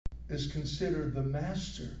is considered the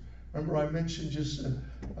master. Remember, I mentioned just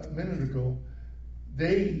a minute ago,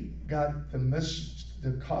 they got the message,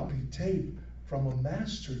 the copy tape from a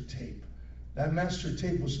master tape. That master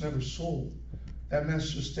tape was never sold. That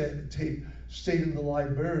master tape stayed in the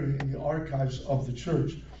library, in the archives of the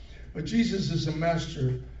church. But Jesus is a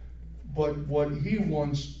master, but what he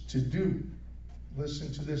wants to do,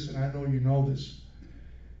 listen to this, and I know you know this,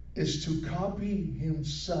 is to copy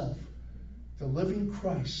himself. The living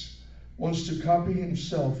Christ wants to copy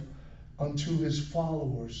himself unto his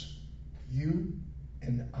followers, you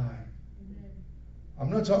and I. Amen. I'm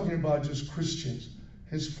not talking about just Christians,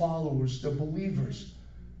 his followers, the believers,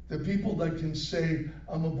 the people that can say,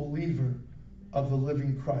 I'm a believer of the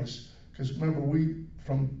living Christ. Because remember,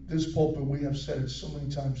 from this pulpit, we have said it so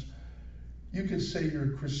many times, you can say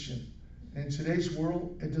you're a Christian. In today's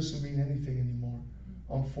world, it doesn't mean anything anymore,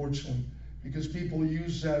 unfortunately, because people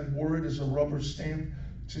use that word as a rubber stamp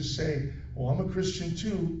to say, well, I'm a Christian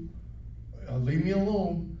too, leave me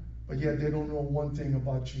alone, but yet they don't know one thing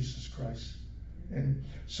about Jesus Christ. And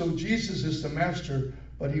so Jesus is the master,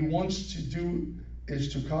 but he wants to do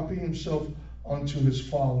is to copy himself unto his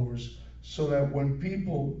followers, so that when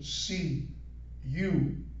people see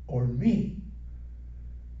you or me,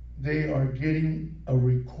 they are getting a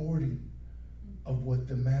recording of what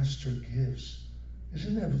the master gives.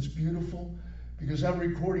 Isn't that what's beautiful? Because that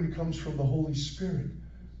recording comes from the Holy Spirit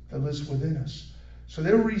that lives within us. So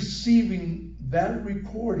they're receiving that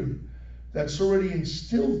recording that's already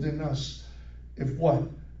instilled in us. If what?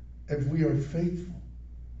 If we are faithful,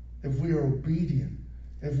 if we are obedient,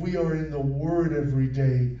 if we are in the Word every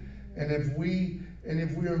day, and if we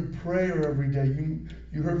are in prayer every day.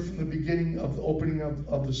 You heard from the beginning of the opening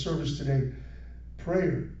of the service today,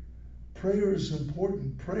 prayer. Prayer is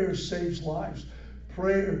important. Prayer saves lives.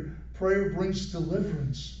 Prayer brings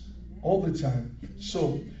deliverance all the time.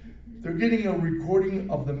 So they're getting a recording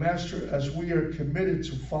of the master as we are committed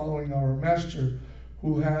to following our master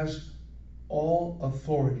who has all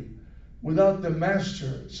authority. Without the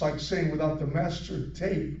master, it's like saying without the master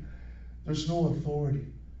tape, there's no authority.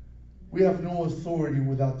 We have no authority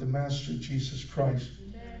without the master, Jesus Christ.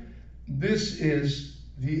 Amen. This is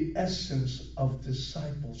the essence of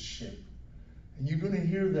discipleship. And you're going to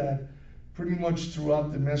hear that pretty much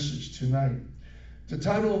throughout the message tonight. The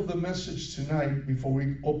title of the message tonight, before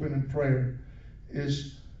we open in prayer,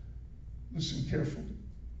 is, listen carefully,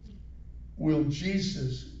 will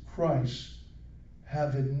Jesus Christ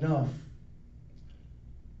have enough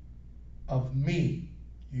of me,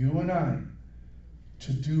 you and I,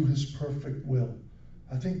 to do his perfect will?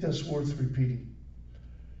 I think that's worth repeating.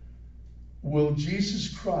 Will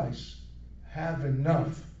Jesus Christ have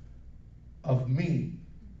enough of me,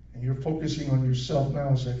 and you're focusing on yourself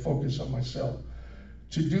now as I focus on myself,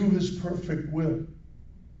 to do his perfect will?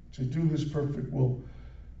 To do his perfect will.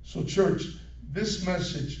 So church, this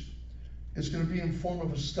message is going to be in form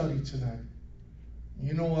of a study tonight.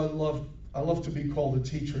 You know, I love to be called a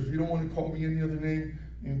teacher. If you don't want to call me any other name,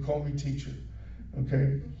 you can call me teacher.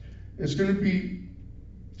 Okay? It's going to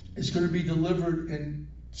be delivered in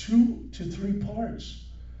 2 to 3 parts.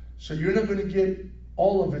 So you're not going to get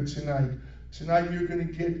all of it tonight. Tonight you're going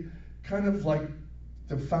to get kind of like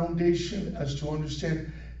the foundation as to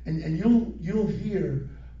understand, and you'll hear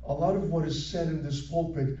a lot of what is said in this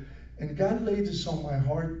pulpit. And God laid this on my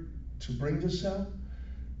heart to bring this out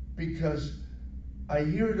because I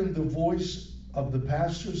hear it in the voice of the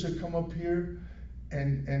pastors that come up here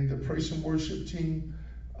and the praise and worship team,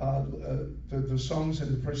 the songs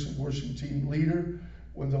and the praise and worship team leader,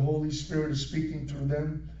 when the Holy Spirit is speaking through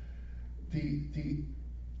them.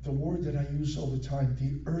 The word that I use all the time,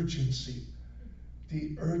 the urgency.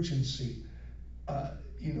 The urgency,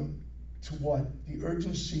 to what? The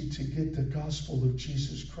urgency to get the gospel of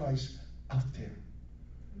Jesus Christ out there.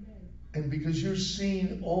 Amen. And because you're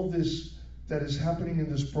seeing all this that is happening in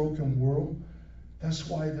this broken world, that's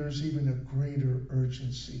why there's even a greater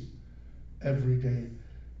urgency every day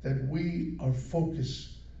that we are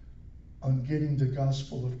focused on getting the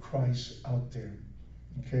gospel of Christ out there.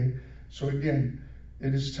 Okay? So again,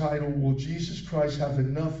 it is titled, Will Jesus Christ Have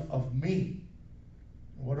Enough of Me?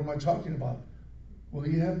 What am I talking about? Will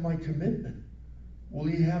he have my commitment? Will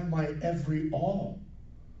he have my every all?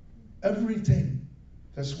 Everything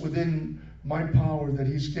that's within my power that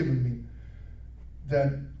he's given me,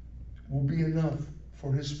 that will be enough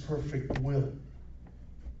for his perfect will.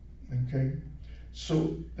 Okay?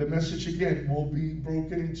 So the message again will be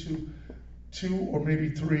broken into 2 or maybe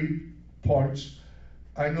 3 parts.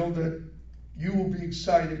 I know that you will be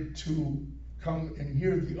excited to come and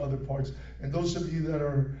hear the other parts. And those of you that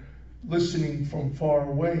are listening from far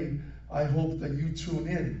away, I hope that you tune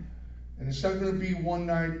in And it's not going to be one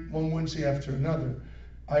night, one Wednesday after another.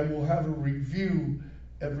 I will have a review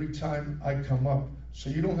every time I come up.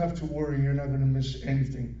 So you don't have to worry, you're not going to miss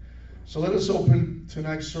anything. So let us open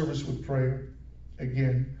tonight's service with prayer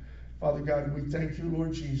again. Father God, we thank you,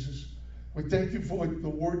 Lord Jesus. We thank you for the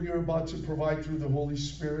word you're about to provide through the Holy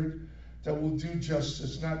Spirit that will do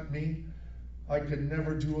justice, not me. I could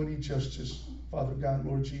never do any justice, Father God,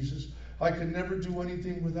 Lord Jesus. I could never do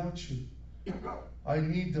anything without you. I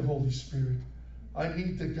need the Holy Spirit. I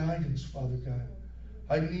need the guidance, Father God.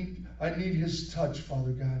 I need his touch,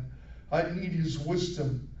 Father God. I need his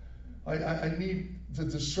wisdom. I need the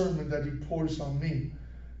discernment that he pours on me.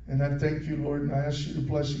 And I thank you, Lord, and I ask you to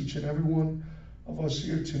bless each and every one of us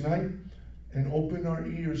here tonight and open our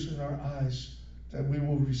ears and our eyes that we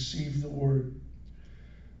will receive the word.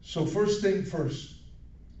 So first thing first,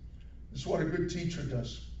 this is what a good teacher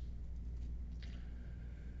does.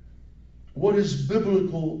 What is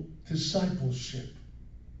biblical discipleship?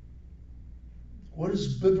 What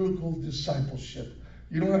is biblical discipleship?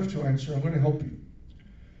 You don't have to answer. I'm going to help you.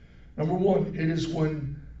 Number one, it is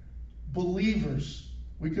when believers,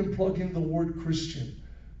 we can plug in the word Christian,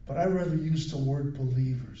 but I rather use the word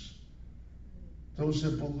believers. Those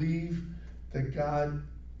that believe that God,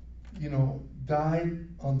 died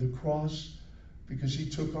on the cross because he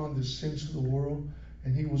took on the sins of the world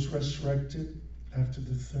and he was resurrected after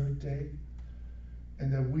the third day,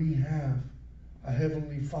 and that we have a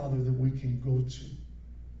heavenly Father that we can go to.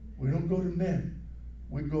 We don't go to men.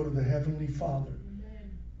 We go to the heavenly Father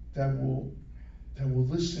that will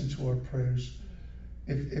listen to our prayers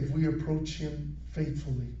if we approach him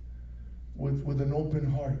faithfully with an open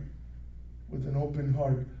heart,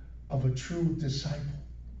 of a true disciple,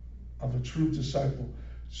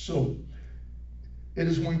 So it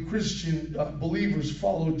is when Christian believers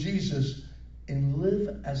follow Jesus and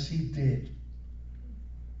live as he did.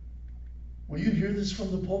 Will you hear this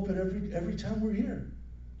from the pulpit every time we're here?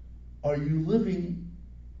 Are you living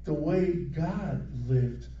the way God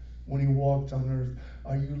lived when he walked on earth?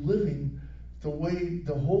 Are you living the way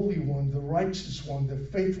the Holy One, the righteous one, the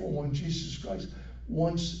faithful one, Jesus Christ,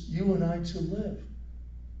 wants you and I to live?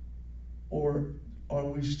 Or are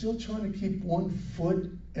we still trying to keep one foot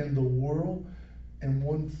in the world and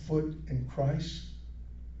one foot in Christ?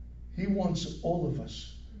 He wants all of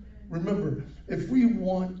us. Remember, if we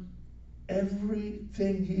want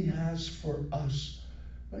everything he has for us,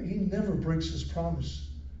 he never breaks his promise.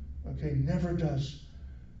 Okay, never does.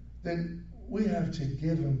 Then we have to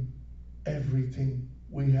give him everything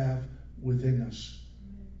we have within us.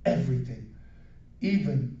 Everything.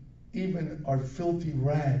 Even our filthy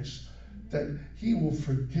rags, that he will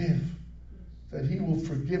forgive. That he will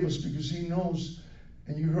forgive us because he knows,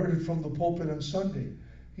 and you heard it from the pulpit on Sunday,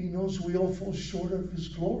 he knows we all fall short of his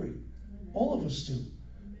glory. All of us do.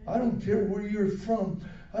 I don't care where you're from.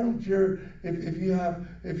 I don't care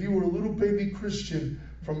if you were a little baby Christian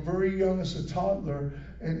from very young as a toddler.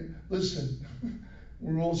 And listen,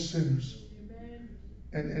 we're all sinners.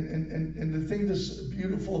 And the thing that's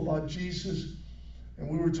beautiful about Jesus, and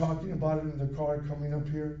we were talking about it in the car coming up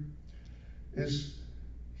here, is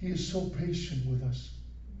he is so patient with us.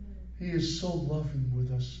 He is so loving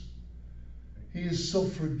with us. He is so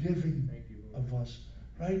forgiving of us.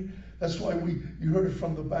 Right? That's why you heard it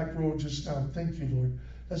from the back row just now. Thank you, Lord.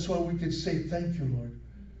 That's why we could say thank you, Lord.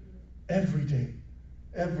 Every day.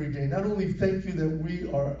 Every day. Not only thank you that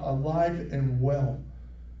we are alive and well,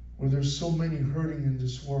 where there's so many hurting in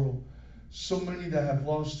this world, so many that have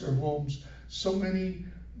lost their homes, so many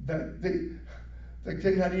that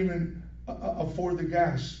cannot even afford the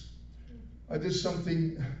gas. I did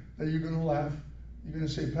something that you're going to laugh. You're going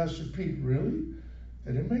to say, Pastor Pete, really?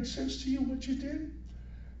 Did it make sense to you what you did?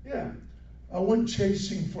 Yeah. I went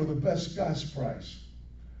chasing for the best gas price.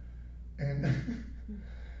 And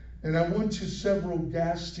and I went to several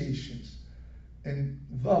gas stations. And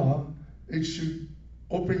it should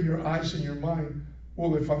open your eyes and your mind.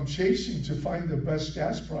 Well, if I'm chasing to find the best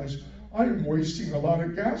gas price, I am wasting a lot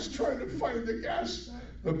of gas trying to find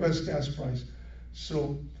the best gas price.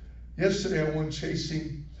 So yesterday I went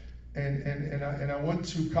chasing, and I went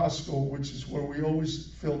to Costco, which is where we always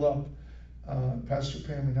fill up, Pastor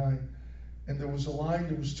Pam and I. And there was a line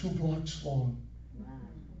that was 2 blocks long. Wow.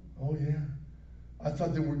 Oh yeah. I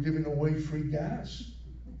thought they were giving away free gas.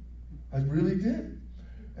 I really did.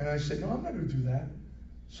 And I said, no, I'm not going to do that.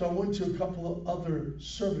 So I went to a couple of other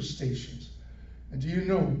service stations. And do you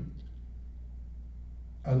know,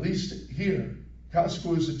 at least here,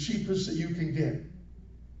 Costco is the cheapest that you can get.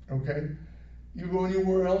 Okay? You go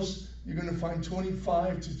anywhere else, you're going to find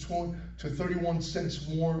 25 to 31 cents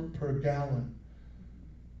more per gallon.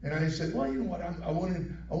 And I said, well, you know what? I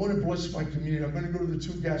want to bless my community. I'm going to go to the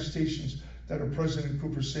 2 gas stations that are present in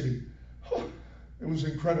Cooper City. It was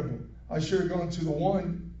incredible. I should have gone to the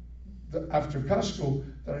one after Costco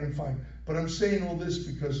that I didn't find. But I'm saying all this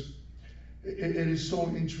because it is so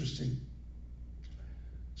interesting.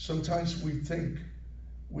 Sometimes we think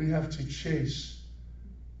we have to chase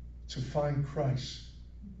to find Christ.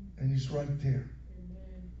 And He's right there.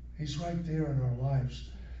 He's right there in our lives.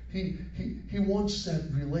 He wants that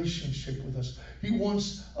relationship with us. He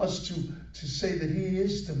wants us to say that He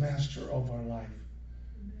is the master of our life.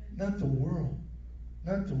 Not the world.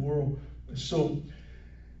 Not the world. So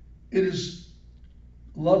it is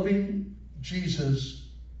loving Jesus.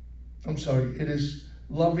 It is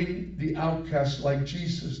loving the outcast like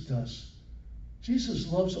Jesus does. Jesus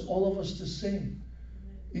loves all of us the same.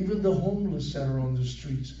 Even the homeless that are on the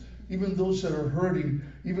streets. Even those that are hurting.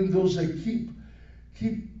 Even those that keep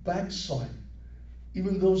backsliding.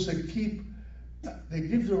 Even those that they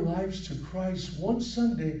give their lives to Christ one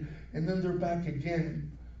Sunday and then they're back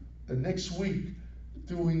again the next week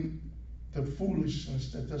doing the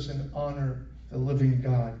foolishness that doesn't honor the living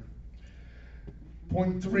God.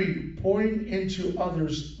 Point 3, pouring into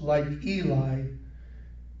others like Eli,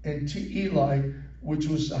 and to Eli, which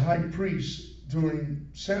was the high priest during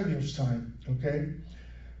Samuel's time, okay?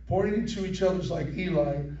 Pouring into each other like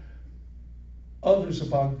Eli, others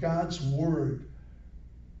about God's word,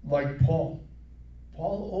 like Paul.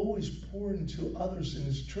 Paul always poured into others in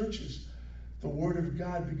his churches the word of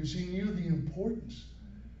God because he knew the importance.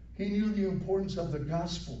 He knew the importance of the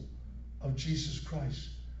gospel of Jesus Christ.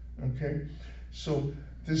 Okay? So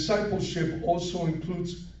discipleship also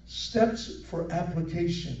includes steps for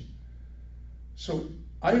application. So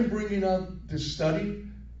I'm bringing up this study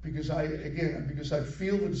because I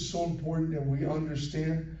feel that it's so important that we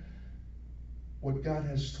understand what God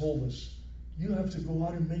has told us. You have to go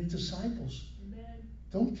out and make disciples. Amen.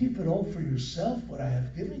 Don't keep it all for yourself, what I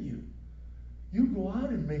have given you. You go out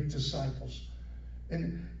and make disciples.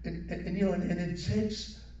 And it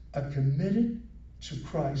takes a committed to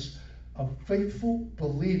Christ, a faithful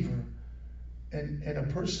believer, and a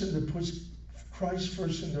person that puts Christ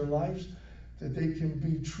first in their lives, that they can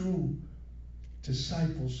be true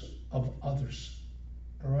disciples of others.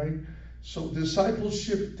 All right? So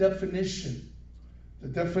discipleship definition. The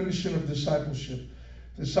definition of discipleship.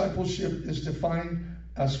 Discipleship is defined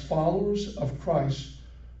as followers of Christ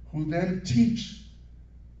who then teach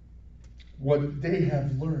what they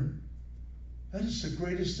have learned. That is the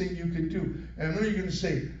greatest thing you can do. And I know you're going to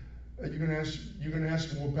say, you're going to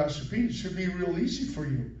ask me, well, Pastor Pete, it should be real easy for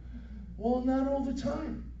you. Well, not all the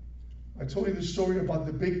time. I told you the story about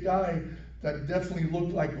the big guy that definitely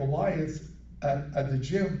looked like Goliath at the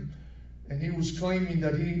gym, and he was claiming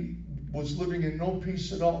that he was living in no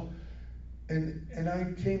peace at all. And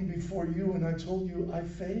I came before you and I told you I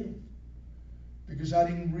failed because I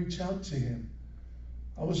didn't reach out to him.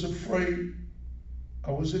 I was afraid.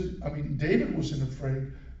 David wasn't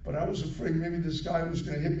afraid, but I was afraid maybe this guy was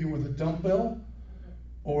going to hit me with a dumbbell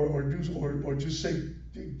or just say,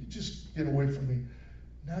 just get away from me.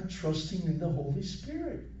 Not trusting in the Holy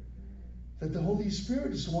Spirit. That the Holy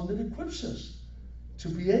Spirit is the one that equips us to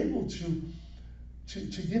be able to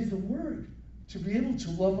give the word, to be able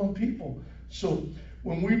to love on people. So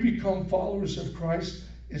when we become followers of Christ,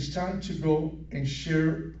 it's time to go and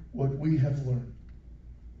share what we have learned.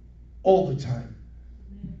 All the time.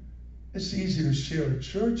 It's easy to share at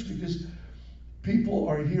church because people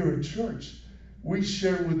are here at church. We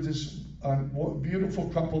shared with this beautiful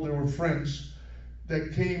couple, they were friends,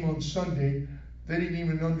 that came on Sunday. They didn't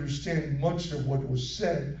even understand much of what was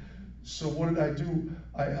said. So what did I do?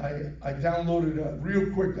 I downloaded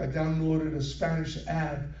a Spanish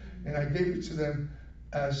app, and I gave it to them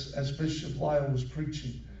as Bishop Lyle was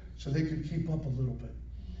preaching, so they could keep up a little bit.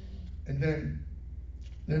 And then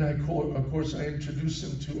of course I introduced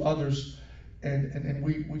them to others, and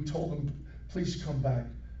we told them, please come back.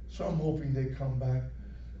 So I'm hoping they come back.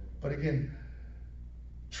 But again,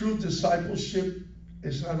 true discipleship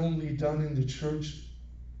is not only done in the church,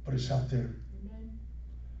 but it's out there.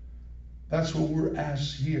 That's what we're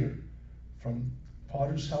asked here from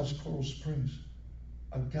Potter's House, Coral Springs,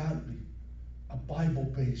 a godly, a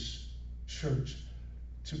Bible-based church,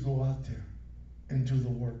 to go out there and do the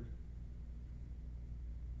work.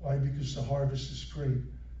 Why? Because the harvest is great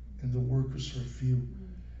and the workers are few.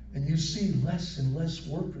 And you see less and less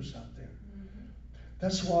workers out there.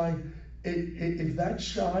 That's why if that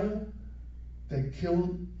child that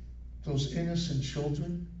killed those innocent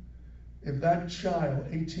children, if that child,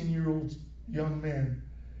 18-year-old young man,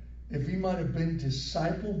 if he might have been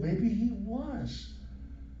discipled, maybe he was.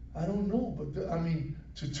 I don't know. But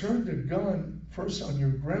to turn the gun first on your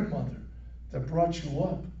grandmother that brought you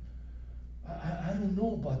up. I don't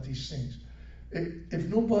know about these things.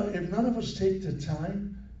 If none of us take the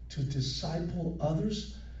time to disciple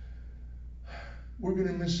others, we're going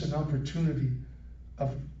to miss an opportunity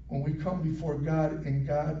of when we come before God, and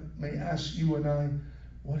God may ask you and I,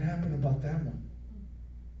 what happened about that one?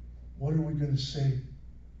 What are we going to say?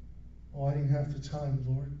 Oh, I didn't have the time,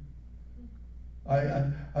 Lord.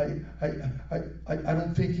 I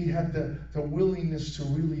don't think he had the willingness to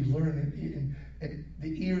really learn and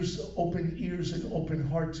the ears, open ears and open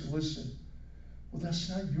heart to listen. Well, that's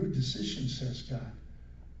not your decision, says God.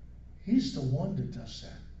 He's the one that does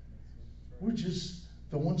that. We're just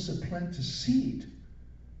the ones that plant the seed.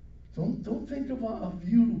 Don't think of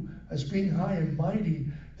you as being high and mighty,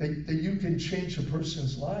 that you can change a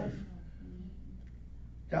person's life.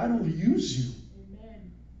 God will use you.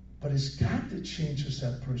 Amen. But it's God that changes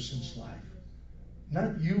that person's life,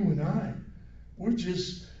 not you and I. We're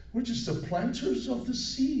just the planters of the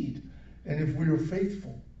seed. And if we are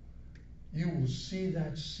faithful, you will see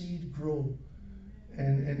that seed grow.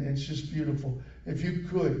 And it's just beautiful. If you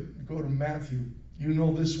could, go to Matthew. You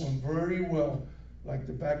know this one very well, like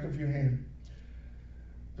the back of your hand.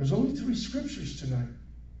 There's only 3 scriptures tonight.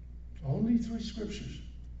 Only 3 scriptures.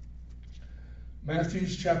 Matthew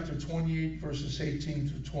chapter 28, verses 18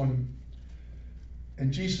 through 20.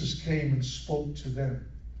 And Jesus came and spoke to them.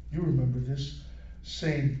 You remember this,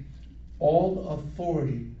 saying, all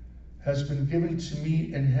authority has been given to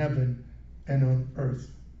me in heaven and on earth.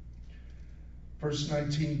 Verse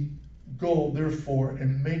 19, go therefore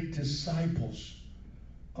and make disciples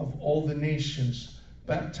of all the nations,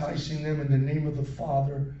 baptizing them in the name of the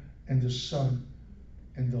Father and the Son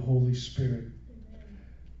and the Holy Spirit,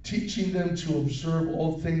 teaching them to observe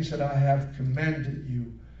all things that I have commanded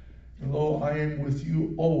you. And lo, I am with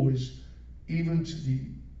you always, even to the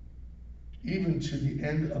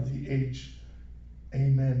end of the age.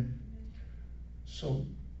 Amen. So,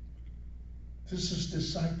 this is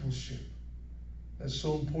discipleship. That's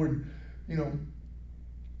so important. You know,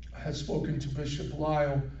 I had spoken to Bishop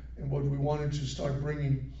Lyle and what we wanted to start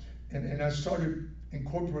bringing, and I started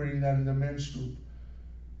incorporating that in the men's group.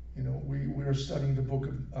 You know, we are studying the book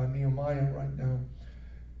of Nehemiah right now,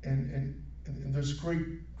 and there's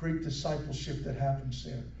great discipleship that happens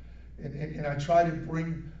there, and I try to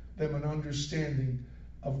bring them an understanding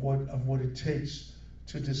of what it takes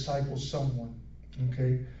to disciple someone.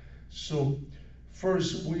 Okay, so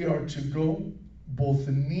first we are to go both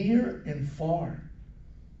near and far.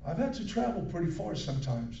 I've had to travel pretty far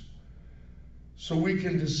sometimes so we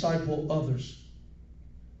can disciple others.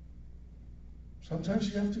 Sometimes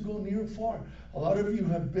you have to go near and far. A lot of you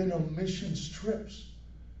have been on missions trips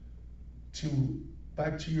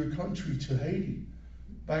back to your country, to Haiti,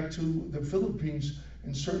 back to the Philippines,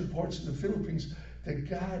 in certain parts of the Philippines, that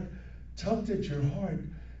God tugged at your heart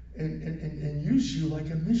and used you like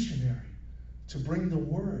a missionary to bring the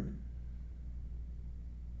word.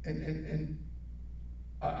 And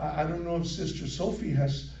I don't know if Sister Sophie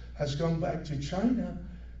has gone back to China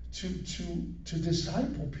to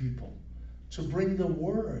disciple people, to bring the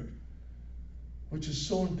word, which is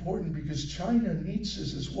so important because China needs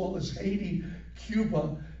this, as well as Haiti,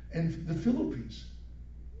 Cuba, and the Philippines.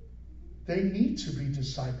 They need to be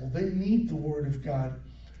discipled. They need the word of God.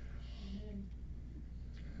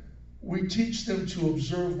 We teach them to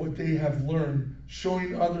observe what they have learned,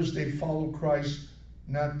 showing others they follow Christ,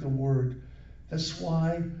 not the word. That's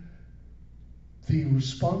why the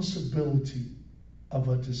responsibility of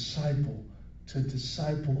a disciple to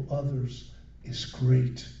disciple others is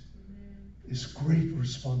great. It's great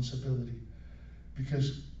responsibility.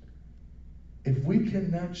 Because if we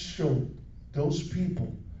cannot show those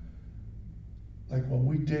people, like what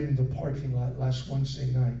we did in the parking lot last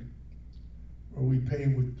Wednesday night, where we pray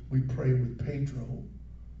with Pedro,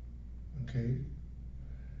 okay?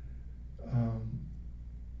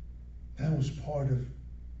 That was part of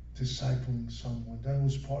discipling someone. That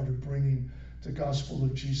was part of bringing the gospel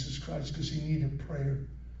of Jesus Christ, because he needed prayer.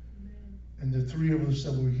 Amen. And the 3 of us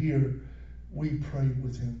that were here, we prayed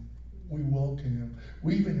with him. We welcomed him.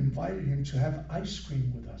 We even invited him to have ice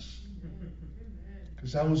cream with us,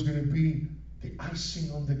 because that was going to be the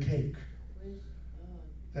icing on the cake.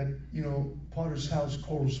 That, you know, Potter's House,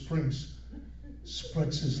 Coral Springs,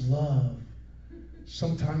 spreads his love,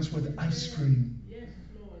 sometimes with ice cream.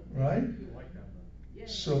 Right?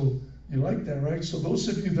 So, you like that, right? So those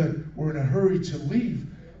of you that were in a hurry to leave,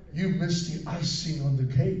 you missed the icing on the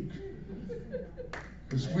cake.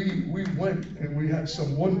 Because we went and we had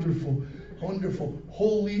some wonderful, wonderful,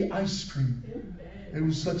 holy ice cream. It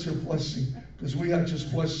was such a blessing, because we had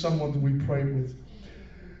just blessed someone that we prayed with.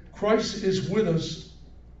 Christ is with us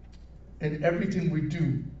in everything we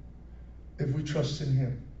do if we trust in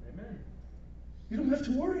Him. Amen. You don't have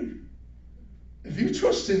to worry. If you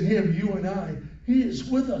trust in Him, you and I, He is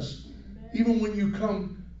with us. Amen. Even when you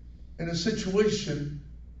come in a situation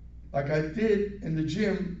like I did in the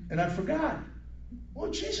gym and I forgot.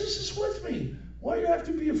 Well, Jesus is with me. Why do you have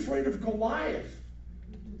to be afraid of Goliath?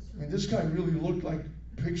 I mean, this guy really looked like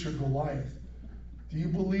picture Goliath. Do you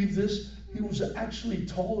believe this? He was actually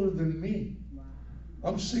taller than me.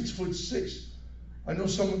 I'm 6'6". I know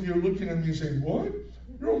some of you are looking at me and saying, what?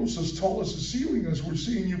 You're almost as tall as the ceiling as we're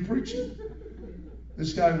seeing you preaching.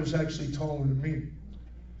 This guy was actually taller than me.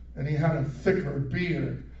 And he had a thicker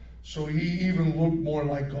beard. So he even looked more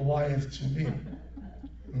like Goliath to me.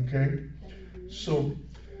 Okay? So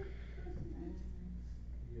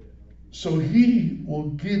He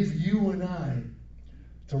will give you and I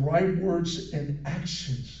the right words and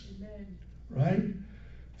actions. Amen. Right?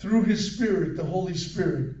 Through His Spirit, the Holy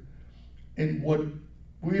Spirit, in what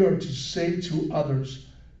we are to say to others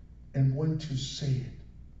and when to say it.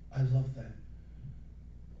 I love that.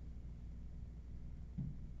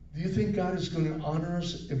 Do you think God is going to honor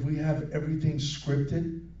us if we have everything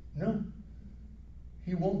scripted? No.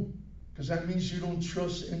 He won't. Because that means you don't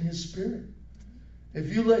trust in His Spirit.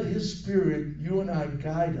 If you let His Spirit, you and I,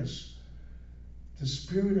 guide us, the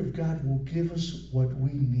Spirit of God will give us what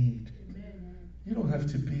we need. Amen. You don't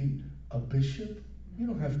have to be a bishop. You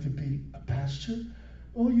don't have to be a pastor.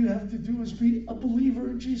 All you have to do is be a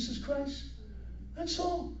believer in Jesus Christ. That's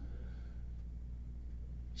all.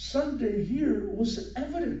 Sunday here was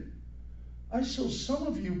evident. I saw some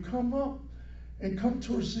of you come up and come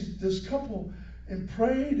towards this couple and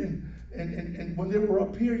prayed, and when they were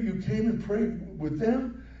up here, you came and prayed with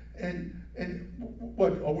them. And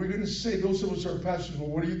what are we going to say? Those of us who are pastors, well,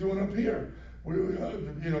 what are you doing up here?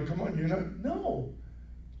 Come on, you're not. No.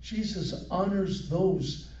 Jesus honors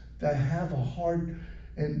those that have a heart,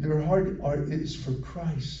 and their heart is for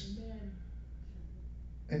Christ.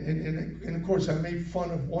 And of course, I made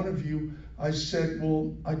fun of one of you. I said,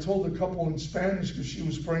 well, I told a couple in Spanish, because she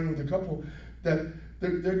was praying with a couple, that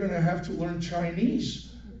they're going to have to learn Chinese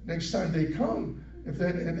next time they come if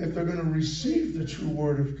they're going to receive the true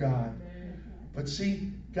Word of God. But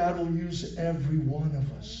see, God will use every one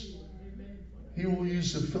of us. He will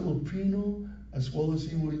use a Filipino as well as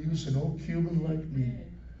He will use an old Cuban like me.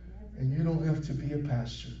 And you don't have to be a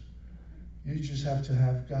pastor. You just have to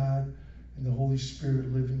have God and the Holy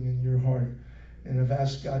Spirit living in your heart, and have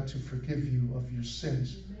asked God to forgive you of your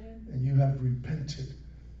sins. And you have repented,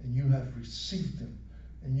 and you have received them,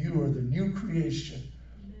 and you are the new creation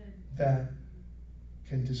that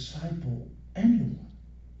can disciple anyone,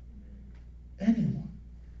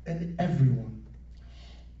 and everyone.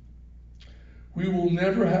 We will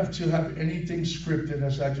never have to have anything scripted,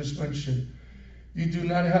 as I just mentioned. You do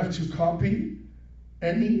not have to copy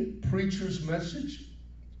any preacher's message.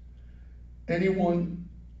 Anyone,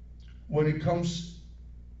 when it comes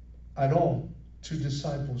at all to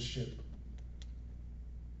discipleship.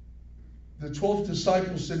 The 12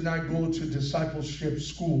 disciples did not go to discipleship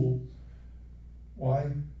school. Why?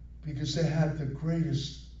 Because they had the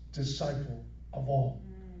greatest disciple of all.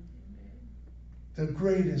 The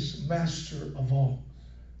greatest master of all.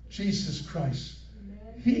 Jesus Christ.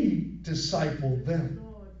 He discipled them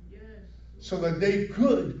so that they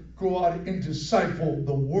could go out and disciple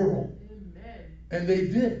the world. And they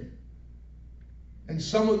did. And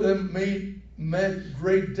some of them met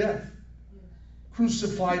great death,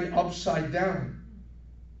 crucified upside down.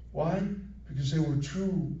 Why? Because they were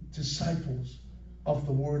true disciples of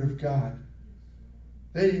the Word of God.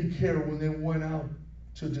 They didn't care when they went out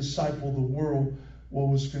to disciple the world what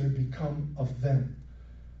was going to become of them.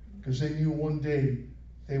 Because they knew one day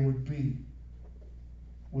they would be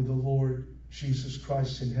with the Lord Jesus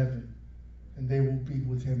Christ in heaven. And they will be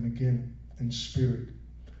with Him again in spirit.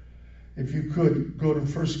 If you could, go to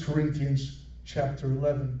 1 Corinthians chapter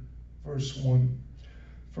 11, verse 1.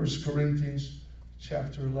 1 Corinthians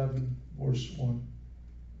chapter 11, verse 1.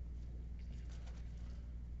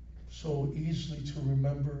 So easily to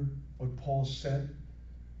remember what Paul said.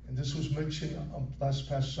 And this was mentioned last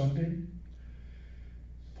past Sunday.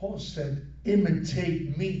 Paul said,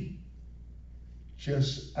 imitate me,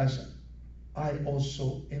 just as I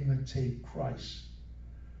also imitate Christ.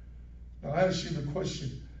 Now I ask you the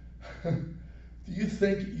question, do you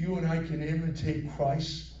think you and I can imitate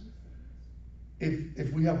Christ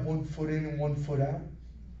if we have one foot in and one foot out?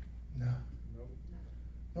 No.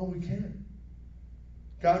 No, we can't.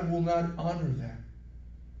 God will not honor that.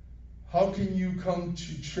 How can you come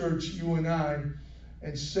to church, you and I,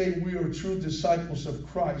 and say we are true disciples of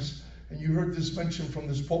Christ, And you heard this mentioned from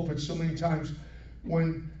this pulpit so many times.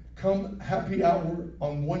 When come happy hour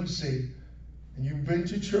on Wednesday, and you've been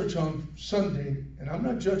to church on Sunday, and I'm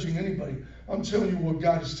not judging anybody. I'm telling you what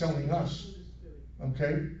God is telling us.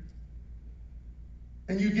 Okay?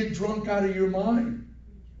 And you get drunk out of your mind.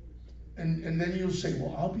 And then you'll say,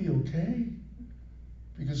 well, I'll be okay.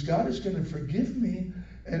 Because God is going to forgive me.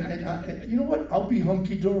 And you know what? I'll be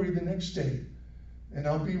hunky-dory the next day. And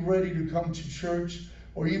I'll be ready to come to church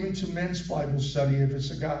or even to men's Bible study if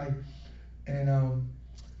it's a guy. And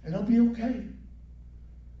I'll be okay.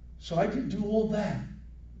 So I can do all that.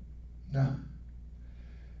 Now,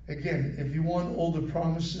 again, if you want all the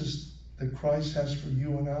promises that Christ has for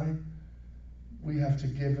you and I, we have to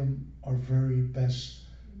give him our very best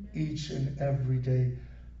each and every day.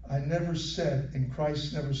 I never said, and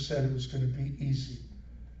Christ never said it was going to be easy.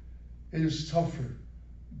 It is tougher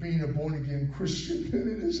being a born-again Christian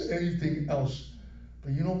than it is anything else.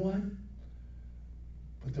 But you know what?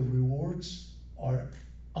 But the rewards are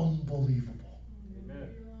unbelievable. Amen.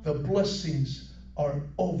 The blessings are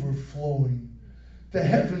overflowing. The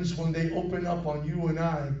heavens, when they open up on you and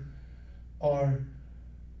I, are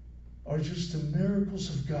just the miracles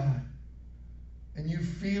of God. And you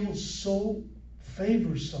feel so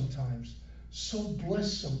favored sometimes, so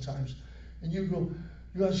blessed sometimes. And you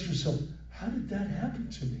ask yourself, how did that happen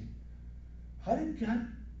to me? How did God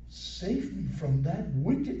save me from that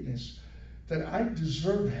wickedness that I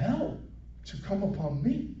deserve hell to come upon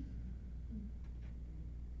me?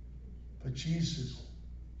 But Jesus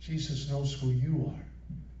knows who you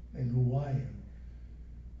are and who I am.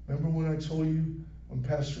 Remember when I told you, when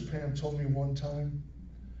Pastor Pam told me one time,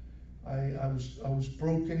 I was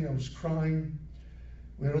broken, I was crying.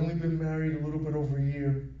 We had only been married a little bit over a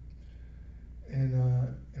year.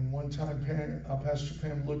 And one time Pastor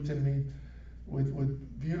Pam looked at me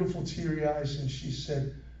with beautiful teary eyes and she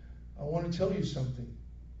said, I want to tell you something,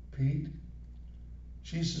 Pete.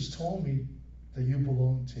 Jesus told me that you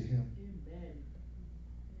belong to him.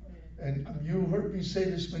 Amen. And you heard me say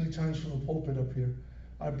this many times from the pulpit up here.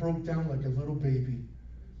 I broke down like a little baby.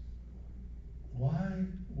 Why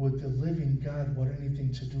would the living God want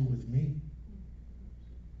anything to do with me?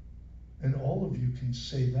 And all of you can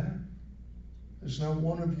say that. There's not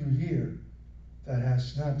one of you here that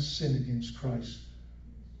has not sinned against Christ.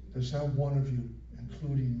 There's not one of you,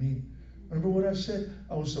 including me. Remember what I said?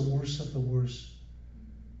 I was the worst of the worst.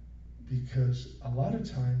 Because a lot of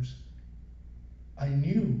times, I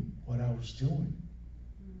knew what I was doing.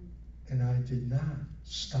 And I did not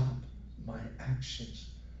stop my actions.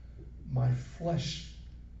 My flesh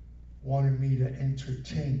wanted me to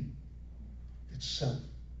entertain itself.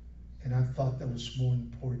 And I thought that was more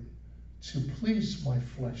important, to please my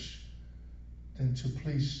flesh than to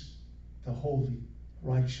please the holy,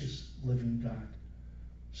 righteous, living God.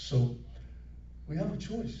 So we have a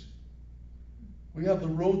choice. We have the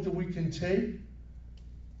road that we can take,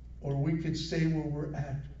 or we could stay where we're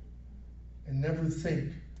at and never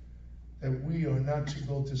think that we are not to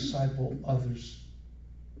go disciple others.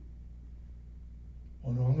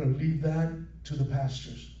 Oh no, I'm going to leave that to the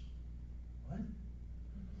pastors. What?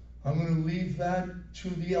 I'm going to leave that to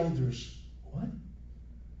the elders. What?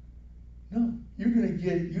 No, you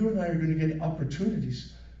and I are going to get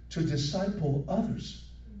opportunities to disciple others.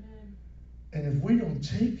 Amen. And if we don't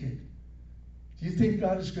take it, do you think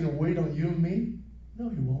God is going to wait on you and me? No,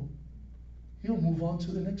 he won't. He'll move on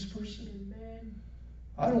to the next person. Amen.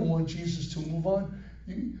 I don't want Jesus to move on.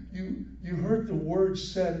 You heard the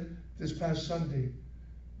words said this past Sunday.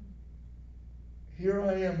 Here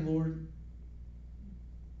I am, Lord.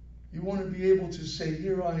 You want to be able to say,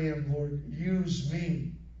 here I am, Lord. Use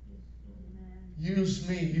me. Amen. Use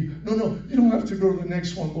me. No, you don't have to go to the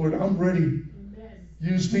next one, Lord. I'm ready. Amen.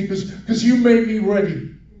 Use me because you made me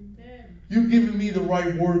ready. Amen. You've given me the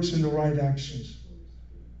right words and the right actions.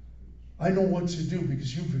 I know what to do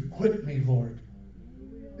because you've equipped me, Lord.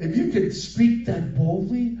 If you can speak that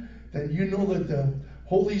boldly, then you know that the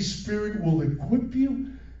Holy Spirit will equip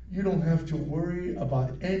you. You don't have to worry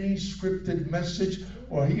about any scripted message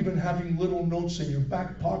or even having little notes in your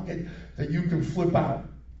back pocket that you can flip out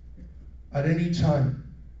at any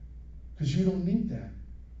time. Because you don't need that.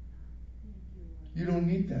 You don't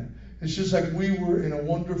need that. It's just like we were in a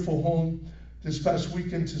wonderful home this past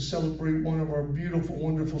weekend to celebrate one of our beautiful,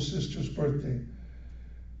 wonderful sisters' birthday.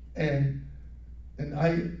 And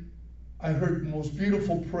I heard the most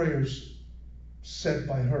beautiful prayers said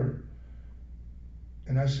by her.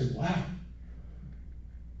 And I said, wow.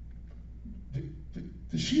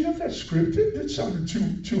 Did she have that scripted? That sounded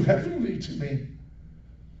too heavenly to me.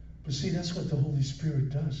 But see, that's what the Holy Spirit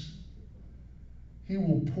does. He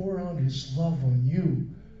will pour out his love on you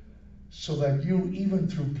so that you, even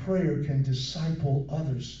through prayer, can disciple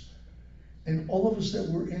others. And all of us that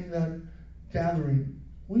were in that gathering,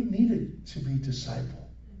 we needed to be discipled.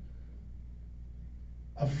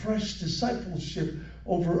 A fresh discipleship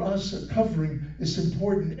over us, a covering, is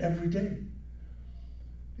important every day.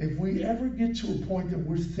 If we ever get to a point that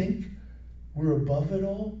we think we're above it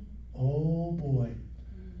all, oh boy.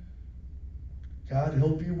 God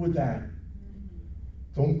help you with that.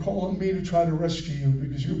 Don't call on me to try to rescue you,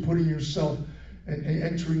 because you're putting yourself and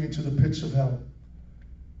entering into the pits of hell.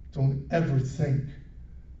 Don't ever think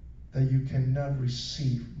that you cannot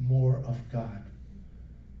receive more of God,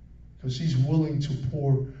 because He's willing to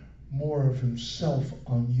pour more of Himself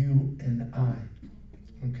on you and I.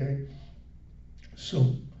 Okay?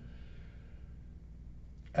 So,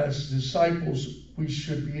 as disciples, we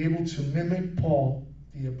should be able to mimic Paul,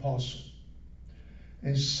 the apostle,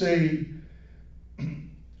 and say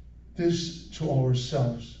this to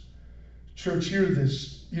ourselves. Church, hear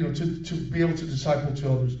this. To be able to disciple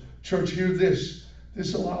to others. Church, hear this.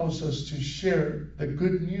 This allows us to share the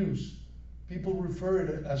good news. People refer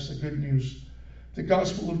it as the good news. The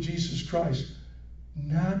gospel of Jesus Christ,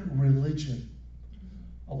 not religion.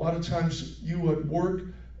 A lot of times you at work,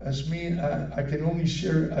 as me, I can only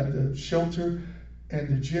share at the shelter and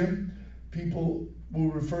the gym. People will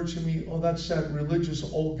refer to me, oh, that's that religious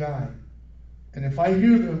old guy. And if I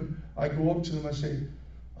hear them, I go up to them, I say,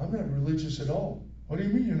 I'm not religious at all. What do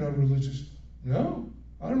you mean you're not religious? No,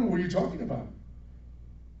 I don't know what you're talking about.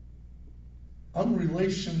 I'm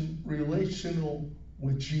relational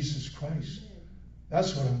with Jesus Christ.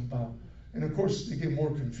 That's what I'm about. And of course, they get more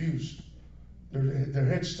confused. Their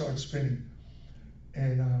heads start spinning.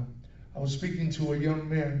 And I was speaking to a young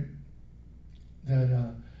man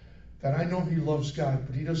that I know he loves God,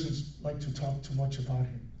 but he doesn't like to talk too much about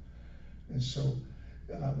Him. And so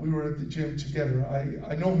we were at the gym together.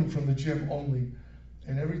 I know him from the gym only.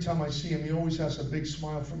 And every time I see him, he always has a big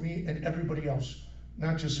smile for me and everybody else,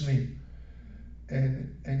 not just me.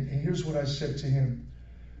 And here's what I said to him.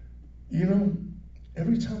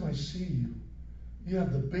 Every time I see you, you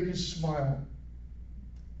have the biggest smile.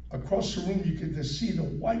 Across the room, you can just see the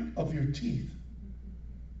white of your teeth.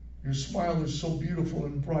 Your smile is so beautiful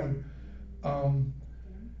and bright. And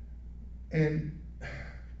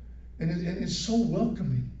it's so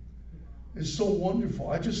welcoming. It's so wonderful.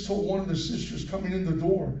 I just told one of the sisters coming in the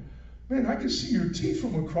door, man, I can see your teeth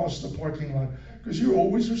from across the parking lot, because you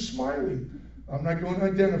always are smiling. I'm not going to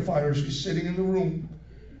identify her. She's sitting in the room.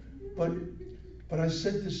 But I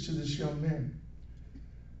said this to this young man.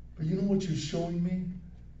 But you know what you're showing me?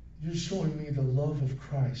 You're showing me the love of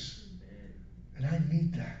Christ. And I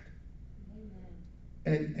need that.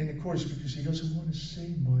 And of course, because he doesn't want to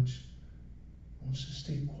say much, he wants to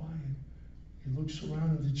stay quiet. He looks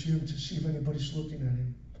around in the gym to see if anybody's looking at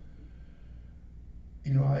him.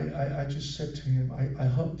 I just said to him, I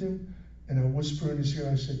hugged him, and I whispered in his ear,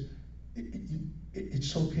 I said,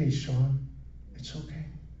 it's okay, Sean. It's okay.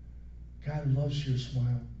 God loves your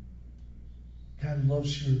smile. God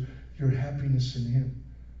loves your happiness in Him.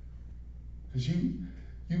 Because you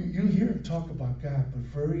hear Him talk about God, but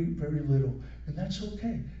very, very little. And that's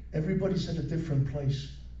okay. Everybody's at a different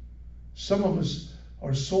place. Some of us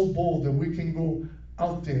are so bold that we can go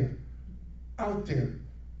out there,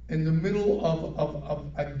 in the middle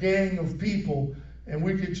of a gang of people, and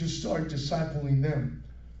we could just start discipling them.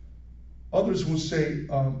 Others will say,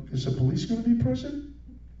 is the police going to be present?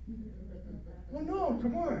 Well, no,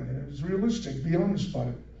 come on. It's realistic. Be honest about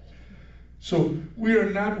it. So we are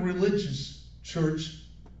not religious, church.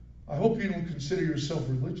 I hope you don't consider yourself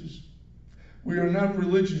religious. We are not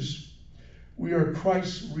religious. We are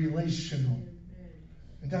Christ relational.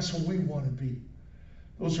 And that's what we want to be.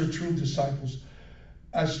 Those are true disciples.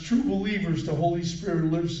 As true believers, the Holy Spirit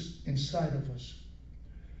lives inside of us.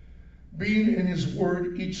 Being in His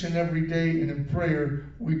Word each and every day and in prayer,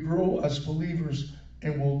 we grow as believers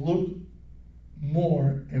and will look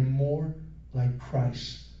more and more like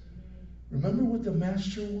Christ. Remember what the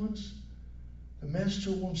Master wants? The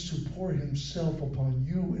Master wants to pour Himself upon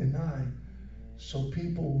you and I, so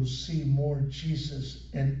people will see more Jesus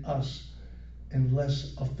in us and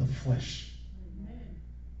less of the flesh. Amen.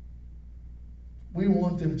 We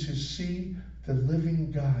want them to see the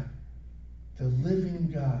living God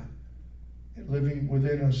living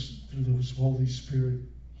within us through His Holy Spirit.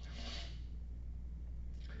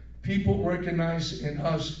 People recognize in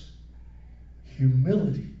us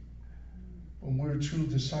humility when we're true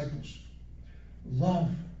disciples.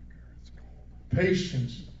 Love,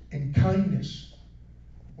 patience, and kindness.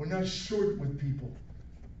 We're not short with people.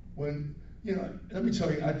 Let me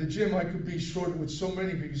tell you, at the gym I could be short with so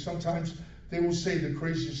many, because sometimes they will say the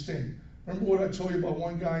craziest thing. Remember what I told you about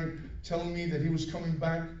one guy telling me that he was coming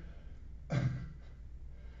back?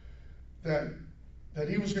 that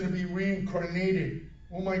he was going to be reincarnated.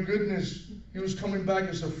 Oh my goodness, he was coming back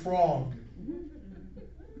as a frog.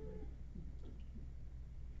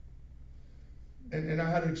 And I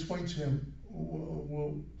had to explain to him,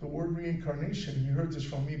 well, the word reincarnation, you heard this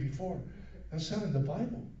from me before, that's not in the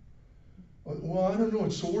Bible. Well, I don't know,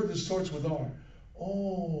 it's the word that starts with R.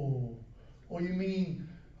 Oh, you mean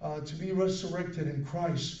to be resurrected in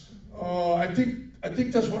Christ? Oh, I think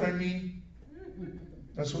that's what I mean.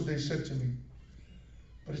 That's what they said to me.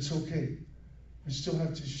 But it's okay. We still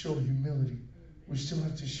have to show humility. We still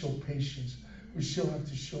have to show patience. We still have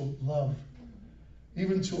to show love.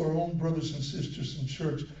 Even to our own brothers and sisters in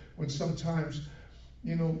church, when sometimes,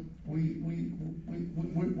 you know,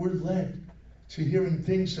 we're led to hearing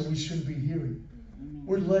things that we shouldn't be hearing.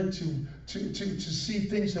 We're led to see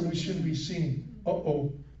things that we shouldn't be seeing.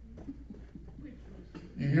 Uh-oh.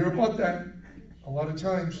 You hear about that a lot of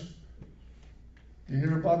times. You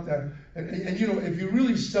hear about that. And you know, if you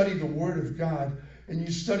really study the Word of God, and you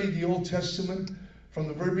study the Old Testament, from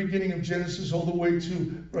the very beginning of Genesis all the way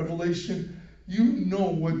to Revelation, you know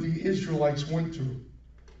what the Israelites went through.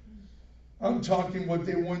 I'm talking what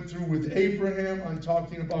they went through with Abraham. I'm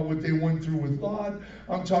talking about what they went through with Lot.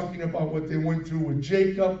 I'm talking about what they went through with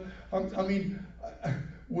Jacob.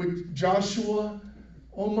 With Joshua.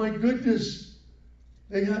 Oh my goodness.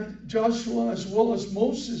 They had Joshua as well as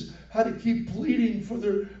Moses had to keep pleading for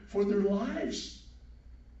their lives.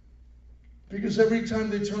 Because every time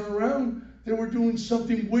they turn around, they were doing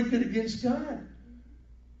something wicked against God.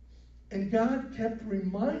 And God kept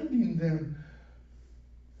reminding them,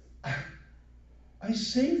 I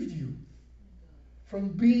saved you from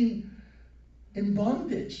being in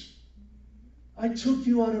bondage. I took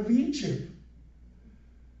you out of Egypt.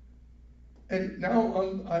 And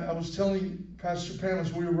now I was telling Pastor Pam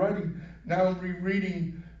as we were writing, now I'm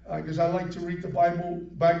rereading, because I like to read the Bible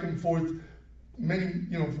back and forth.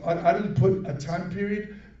 I didn't put a time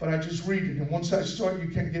period, but I just read it. And once I start, you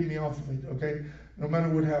can't get me off of it, okay? No matter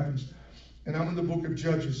what happens. And I'm in the book of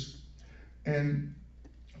Judges. And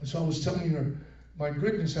so I was telling her, my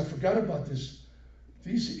goodness, I forgot about this.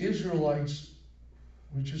 These Israelites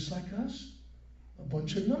were just like us, a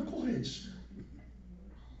bunch of knuckleheads.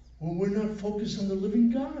 Well, we're not focused on the living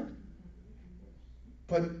God.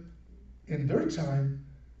 But in their time,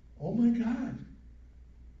 oh my God,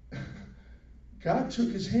 God took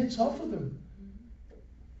his hands off of them.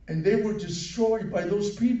 And they were destroyed by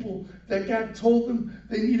those people that God told them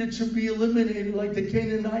they needed to be eliminated, like the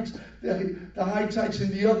Canaanites, the Hittites,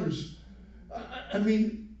 and the others. I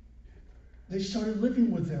mean, they started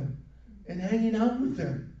living with them and hanging out with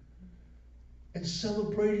them and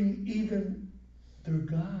celebrating even their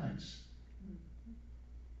gods.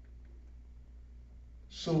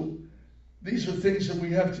 So these are things that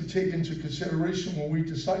we have to take into consideration when we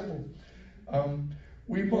disciple.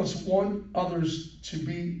 We must want others to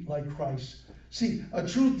be like Christ. See, a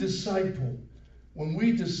true disciple, when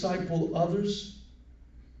we disciple others,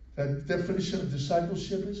 that definition of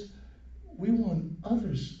discipleship is, we want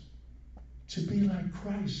others to be like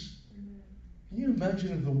Christ. Can you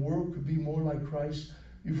imagine if the world could be more like Christ?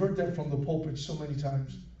 You've heard that from the pulpit so many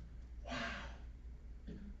times. Wow.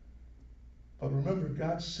 But remember,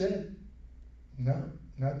 God said, no,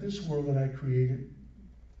 not this world that I created.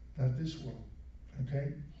 Not this world.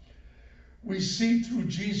 Okay? We see through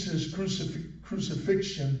Jesus'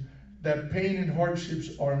 crucifixion that pain and hardships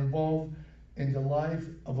are involved in the life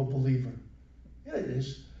of a believer. Yeah, it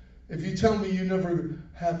is. If you tell me you never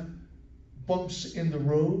have bumps in the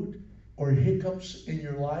road or hiccups in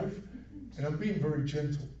your life, and I'm being very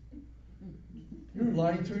gentle, you're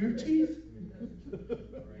lying through your teeth.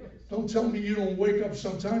 Don't tell me you don't wake up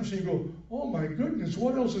sometimes and you go, oh my goodness,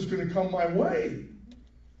 what else is going to come my way?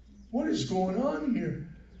 What is going on here?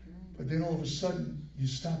 But then all of a sudden, you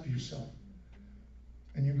stop yourself.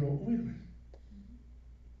 And you go, wait a minute.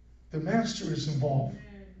 The Master is involved.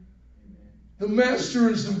 The Master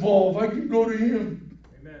is involved. I can go to him.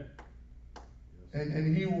 Amen.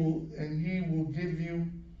 And he will give you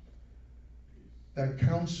that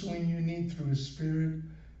counseling you need through his Spirit.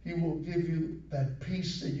 He will give you that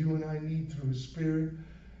peace that you and I need through his Spirit.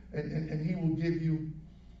 And he will give you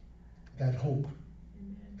that hope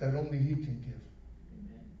that only he can give.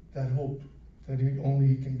 That hope that only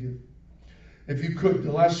he can give. If you could,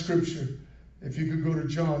 the last scripture, if you could go to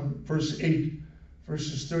John, verse 8,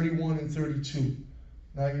 verses 31 and 32.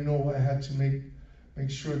 Now you know I had to make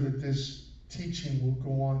sure that this teaching will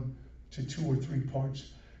go on to 2 or 3 parts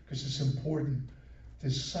because it's important.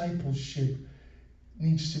 Discipleship.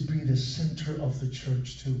 needs to be the center of the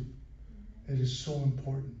church too. It is so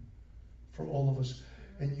important for all of us.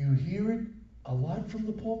 And you hear it a lot from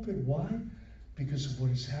the pulpit. Why? Because of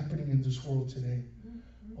what is happening in this world today.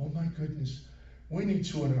 Oh my goodness. We need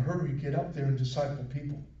to, in a hurry, get up there and disciple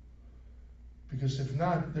people. Because if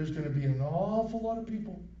not, there's going to be an awful lot of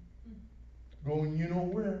people going you know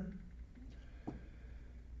where.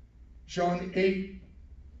 John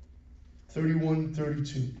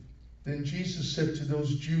 8:31-32. Then Jesus said to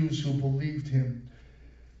those Jews who believed him,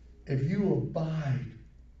 if you abide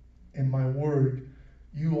in my word,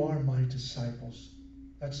 you are my disciples.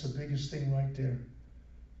 That's the biggest thing right there.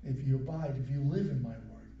 If you abide, if you live in my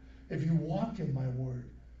word, if you walk in my word,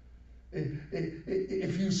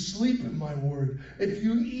 if you sleep in my word, if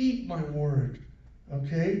you eat my word,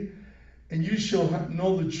 okay? And you shall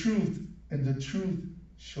know the truth, and the truth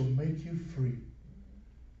shall make you free.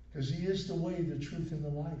 Because he is the way, the truth, and the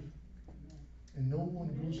life. And no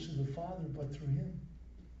one goes to the Father but through him.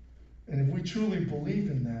 And if we truly believe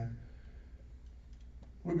in that,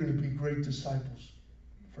 we're going to be great disciples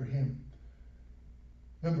for him.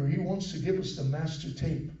 Remember, he wants to give us the master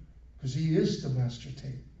tape, because he is the master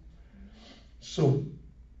tape. So,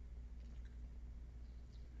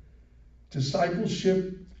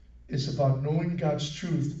 discipleship is about knowing God's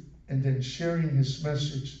truth and then sharing his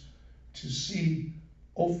message to see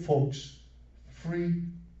old folks free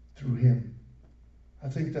through him. I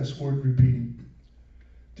think that's worth repeating.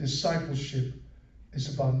 Discipleship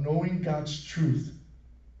is about knowing God's truth.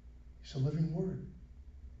 He's a living word.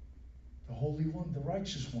 The Holy One, the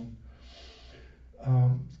righteous one.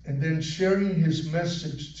 And then sharing his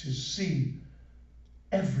message to see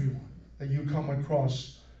everyone that you come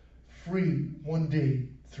across free one day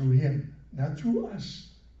through him. Not through us,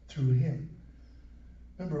 through him.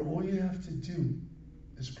 Remember, all you have to do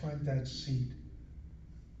is plant that seed.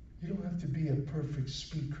 You don't have to be a perfect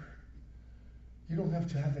speaker. You don't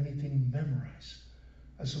have to have anything memorized.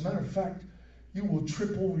 As a matter of fact, you will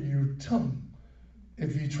trip over your tongue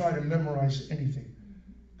if you try to memorize anything.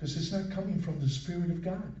 Because it's not coming from the Spirit of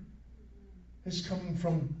God. It's coming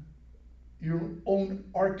from your own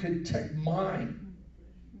architect mind.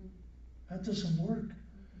 That doesn't work.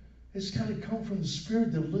 It's got to come from the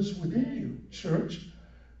Spirit that lives within you, church.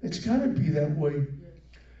 It's got to be that way.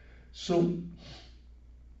 So,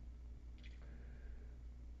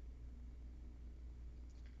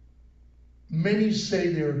 many say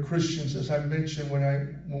they are Christians, as I mentioned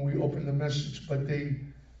when we opened the message, but they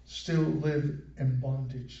still live in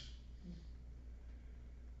bondage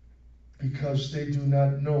because they do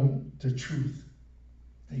not know the truth.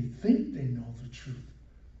 They think they know the truth.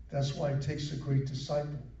 That's why it takes a great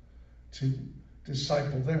disciple to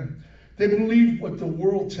disciple them. They believe what the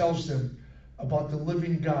world tells them about the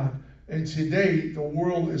living God. And today, the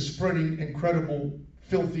world is spreading incredible,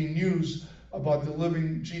 filthy news about the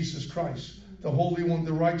living Jesus Christ, the Holy One,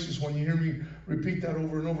 the righteous one. You hear me repeat that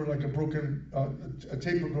over and over like a broken a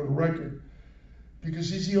tape recorder record, because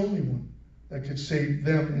he's the only one that could save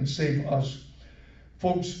them and save us.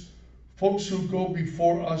 Folks who go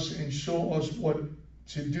before us and show us what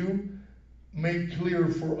to do, make clear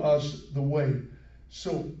for us the way.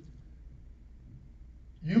 So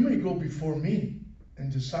you may go before me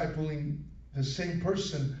in discipling the same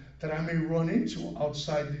person that I may run into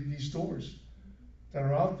outside these doors that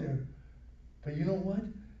are out there. But you know what?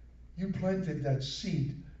 You planted that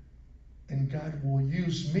seed, and God will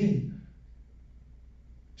use me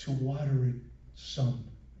to water it some.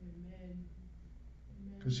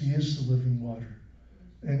 Because he is the living water.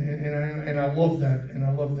 And I love that. And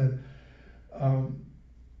I love that.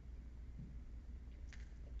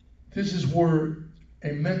 This is where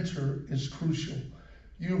a mentor is crucial.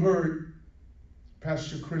 You heard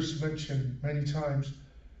Pastor Chris mention many times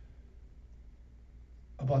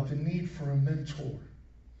about the need for a mentor.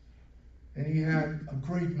 And he had a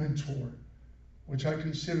great mentor, which I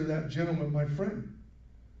consider that gentleman my friend,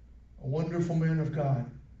 a wonderful man of God.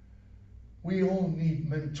 We all need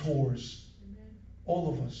mentors, all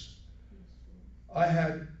of us. I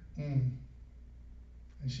had, and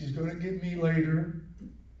she's going to get me later,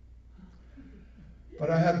 but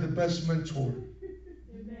I had the best mentor.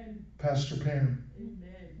 Pastor Pam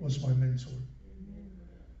was my mentor.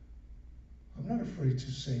 I'm not afraid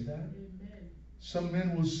to say that. Some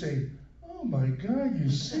men will say, "Oh my God, you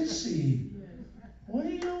sissy. Why do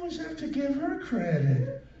you always have to give her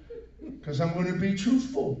credit?" Because I'm going to be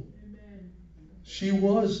truthful. She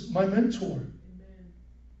was my mentor.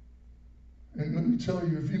 And let me tell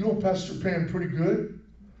you, if you know Pastor Pam pretty good,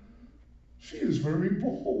 she is very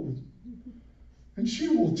bold. And she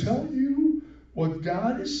will tell you what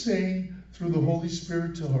God is saying through the Holy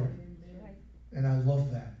Spirit to her. And I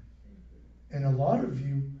love that. And a lot of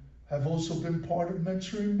you have also been part of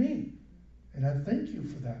mentoring me. And I thank you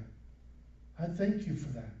for that. I thank you for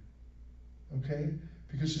that. Okay?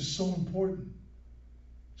 Because it's so important.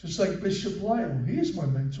 Just like Bishop Lyle, he is my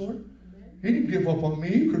mentor. He didn't give up on me.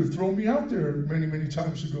 He could have thrown me out there many, many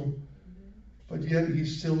times ago. But yet he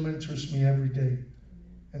still mentors me every day.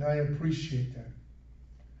 And I appreciate that.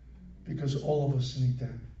 Because all of us need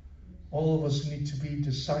that. All of us need to be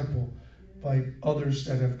discipled by others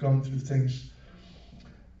that have gone through things.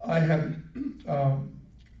 I have,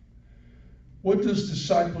 what does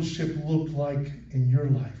discipleship look like in your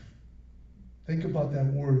life? Think about that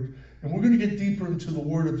word. And we're going to get deeper into the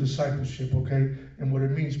word of discipleship, okay, and what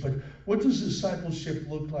it means. But what does discipleship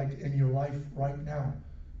look like in your life right now?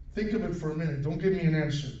 Think of it for a minute. Don't give me an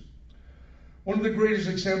answer. One of the greatest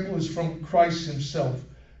examples is from Christ himself.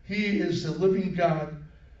 He is the living God.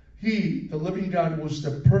 He, the living God, was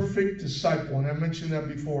the perfect disciple, and I mentioned that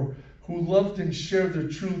before, who loved and shared the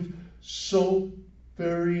truth so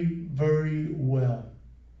very, very well.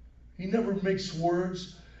 He never mixed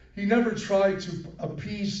words. He never tried to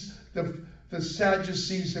appease the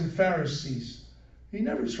Sadducees and Pharisees. He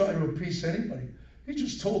never tried to appease anybody. He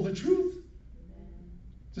just told the truth.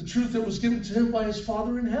 The truth that was given to him by his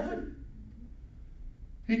Father in heaven.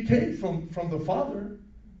 He came from the Father.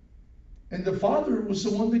 And the Father was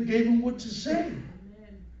the one that gave him what to say.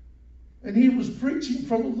 And he was preaching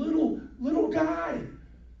from a little guy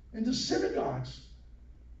in the synagogues.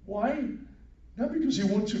 Why? Not because he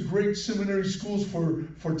went to great seminary schools for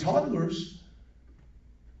toddlers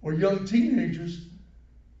or young teenagers.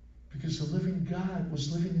 Because the living God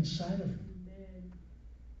was living inside of him.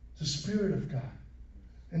 The Spirit of God.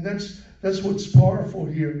 And that's what's powerful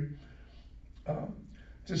here.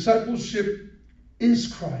 Discipleship is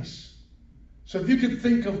Christ. So if you could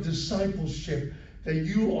think of discipleship, that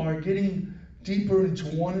you are getting deeper into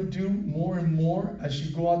want to do more and more as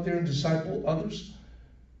you go out there and disciple others,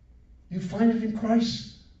 you find it in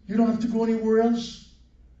Christ. You don't have to go anywhere else.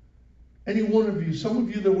 Any one of you, some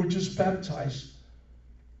of you that were just baptized,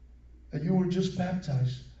 God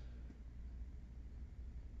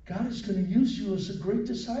is going to use you as a great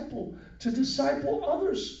disciple to disciple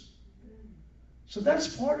others. So that's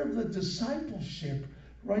part of the discipleship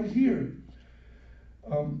right here.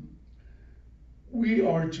 We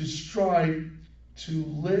are to strive to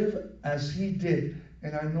live as he did.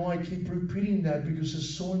 And I know I keep repeating that because it's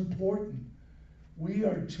so important. We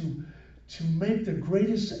are to make the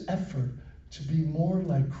greatest effort to be more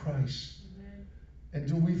like Christ. Amen. And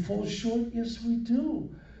do we fall short? Yes, we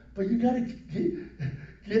do. But you got to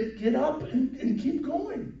get up and keep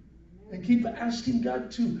going. And keep asking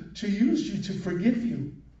God to use you, to forgive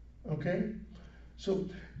you. Okay? So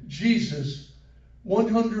Jesus,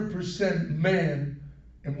 100% man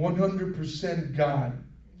and 100% God,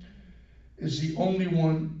 is the only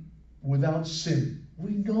one without sin.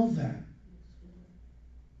 We know that.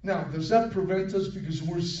 Now, does that prevent us because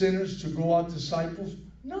we're sinners to go out disciples?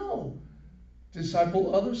 No.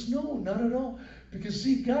 Disciple others? No, not at all. Because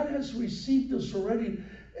see, God has received us already,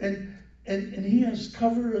 and he has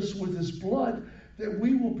covered us with his blood, that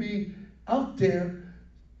we will be out there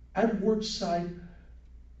at worksite,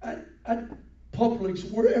 at Publix,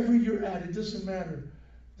 wherever you're at, it doesn't matter,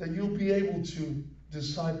 that you'll be able to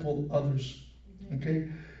disciple others. Okay?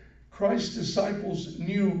 Christ's disciples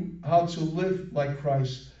knew how to live like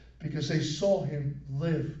Christ because they saw him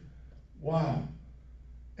live. Wow.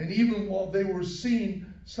 And even while they were seeing,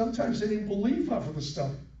 sometimes they didn't believe half of the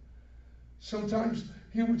stuff. Sometimes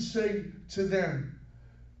he would say to them,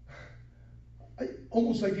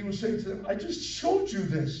 almost like he was saying to them, I just showed you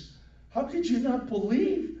this. How could you not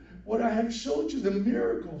believe what I have showed you, the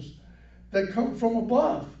miracles that come from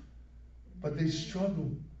above? But they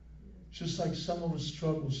struggle, just like some of us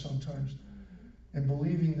struggle sometimes, in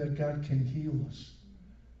believing that God can heal us.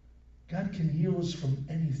 God can heal us from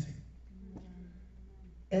anything.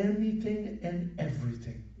 Anything and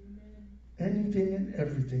everything. Anything and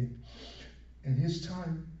everything. In his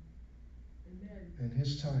time. In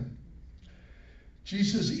his time.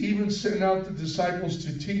 Jesus even sent out the disciples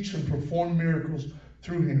to teach and perform miracles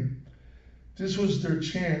through him. This was their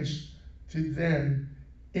chance to then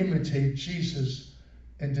imitate Jesus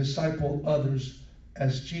and disciple others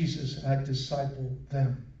as Jesus had discipled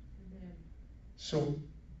them. Amen. So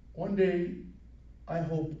one day, I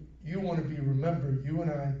hope you want to be remembered, you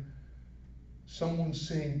and I, someone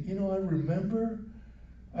saying, you know, I remember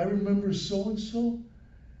so-and-so,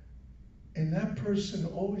 and that person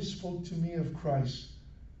always spoke to me of Christ.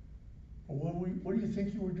 Well, what do you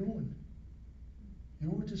think you were doing?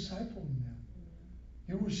 You were discipling them.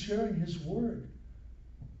 You were sharing his word,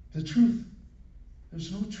 the truth.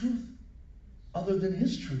 There's no truth other than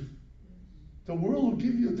His truth. The world will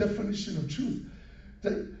give you a definition of truth.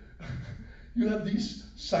 That you have these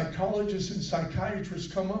psychologists and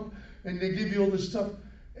psychiatrists come up and they give you all this stuff.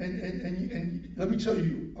 And let me tell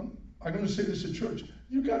you, I'm going to say this at church.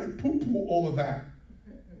 You got to poo-poo all of that.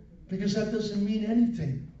 Because that doesn't mean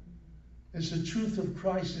anything. It's the truth of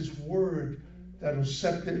Christ, His Word, that will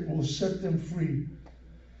set them free.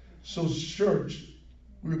 So church,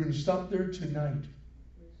 we're going to stop there tonight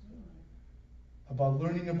about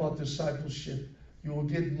learning about discipleship. You will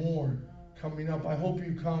get more coming up. I hope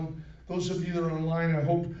you come. Those of you that are online, I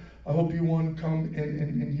hope you want to come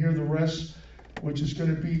and hear the rest, which is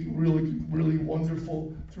going to be really, really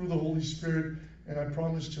wonderful through the Holy Spirit. And I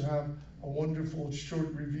promise to have a wonderful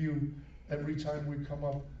short review every time we come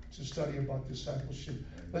up to study about discipleship.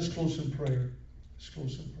 Let's close in prayer. Let's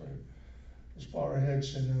close in prayer. Let's bow our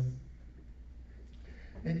heads and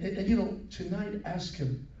you know, tonight ask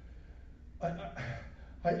Him.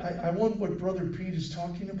 I want what Brother Pete is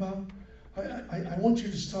talking about. I want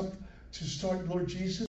you to start, Lord Jesus.